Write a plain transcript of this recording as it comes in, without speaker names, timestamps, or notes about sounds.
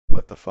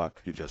the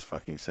fuck you just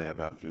fucking say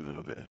about you a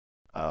little bit.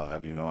 I'll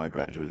have you know I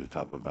graduated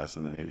top of class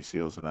in the Navy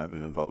Seals and I've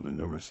been involved in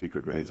numerous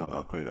secret raids on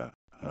Al-Qaeda,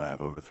 and I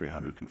have over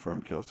 300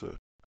 confirmed kills.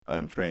 I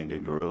am trained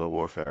in guerrilla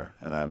warfare,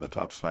 and I am the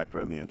top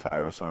sniper in the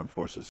entire US Armed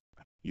Forces.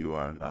 You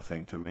are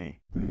nothing to me.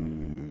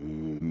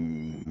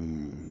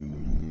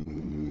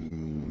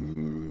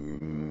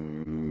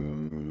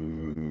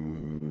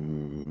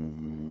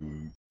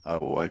 I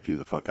will wipe you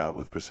the fuck out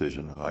with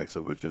precision, the likes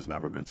of which has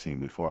never been seen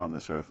before on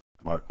this earth.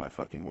 Mark my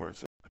fucking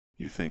words.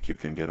 You think you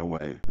can get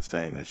away with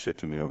saying that shit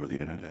to me over the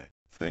internet?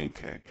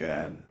 Think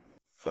again,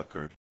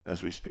 fucker.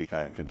 As we speak,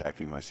 I am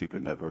contacting my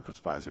secret network of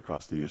spies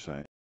across the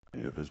USA.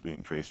 It is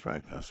being traced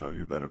right now, so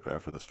you better prepare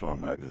for the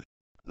storm, Magnet.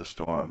 The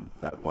storm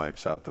that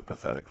wipes out the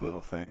pathetic little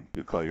thing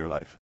you call your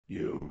life.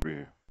 You're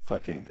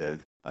fucking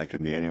dead. I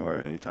can be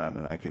anywhere, anytime,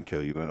 and I can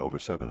kill you in over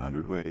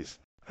 700 ways.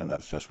 And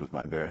that's just with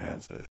my bare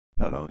hands.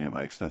 Not only am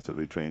I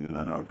extensively trained in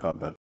unarmed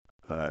combat,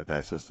 but I have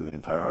access to the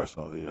entire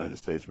arsenal of the United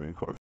States Marine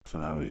Corps, so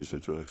now I use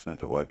it to an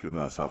extent to wipe your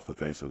mouth off the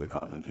face of the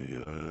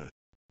continent.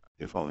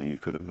 If only you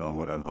could have known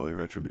what unholy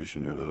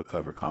retribution your little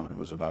clever comment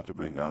was about to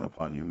bring down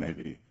upon you,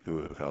 maybe you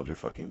would have held your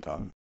fucking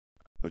tongue.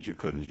 But you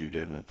couldn't, you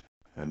didn't.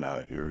 And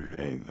now you're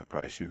paying the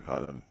price you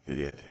call an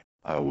idiot.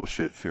 I will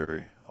shit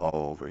fury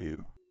all over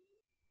you.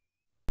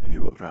 And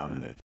you will drown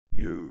in it.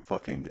 You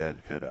fucking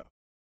dead kiddo.